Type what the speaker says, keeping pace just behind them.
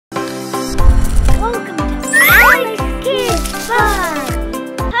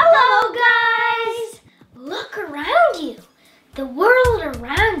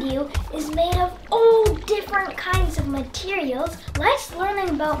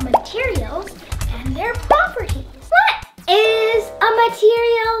about materials and their properties. What is a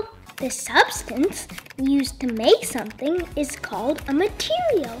material? The substance used to make something is called a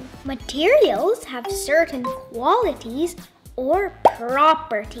material. Materials have certain qualities or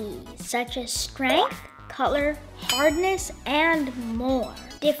properties, such as strength, color, hardness, and more.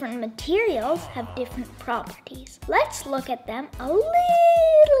 Different materials have different properties. Let's look at them a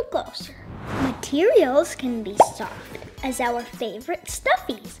little closer. Materials can be soft, as our favorite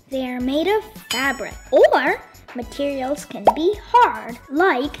stuffies. They are made of fabric. Or materials can be hard,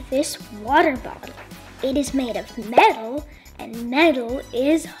 like this water bottle. It is made of metal, and metal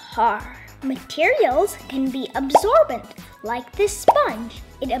is hard. Materials can be absorbent, like this sponge.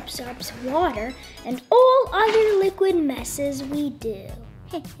 It absorbs water and all other liquid messes we do.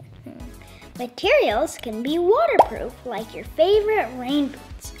 Materials can be waterproof, like your favorite rain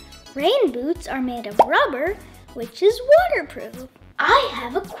boots. Rain boots are made of rubber, which is waterproof. I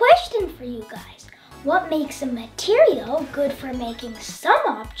have a question for you guys. What makes a material good for making some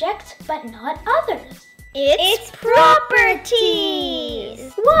objects but not others? Its properties!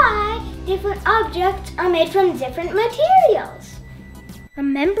 Why different objects are made from different materials?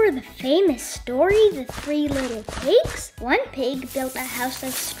 Remember the famous story, The Three Little Pigs? One pig built a house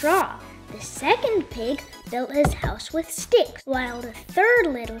of straw. The second pig built his house with sticks, while the third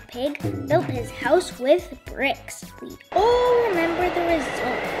little pig built his house with bricks. We all remember the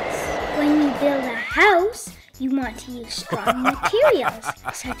results. When you build a house, you want to use strong materials,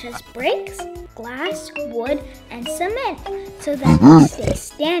 such as bricks, glass, wood, and cement, so that they stay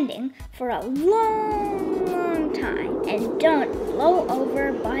standing for a long time and don't blow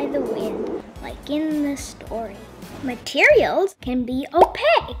over by the wind, like in the story. Materials can be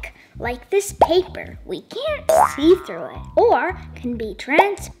opaque, like this paper. We can't see through it. Or can be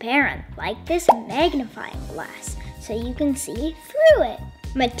transparent, like this magnifying glass, so you can see through it.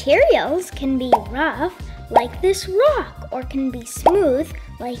 Materials can be rough, like this rock, or can be smooth,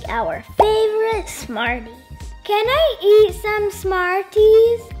 like our favorite Smarties. Can I eat some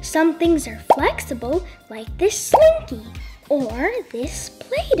Smarties? Some things are flexible, like this Slinky, or this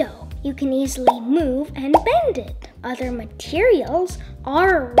Play-Doh. You can easily move and bend it. Other materials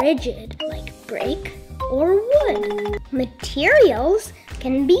are rigid, like brick or wood. Materials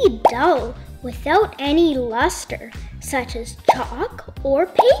can be dull, without any luster, such as chalk or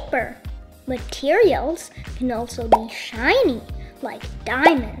paper. Materials can also be shiny, like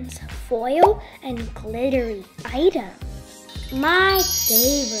diamonds, foil, and glittery items. My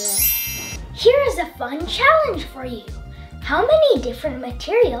favorite. Here's a fun challenge for you. How many different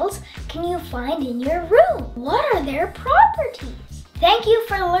materials can you find in your room? What are their properties? Thank you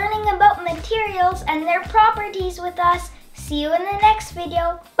for learning about materials and their properties with us. See you in the next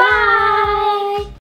video. Bye!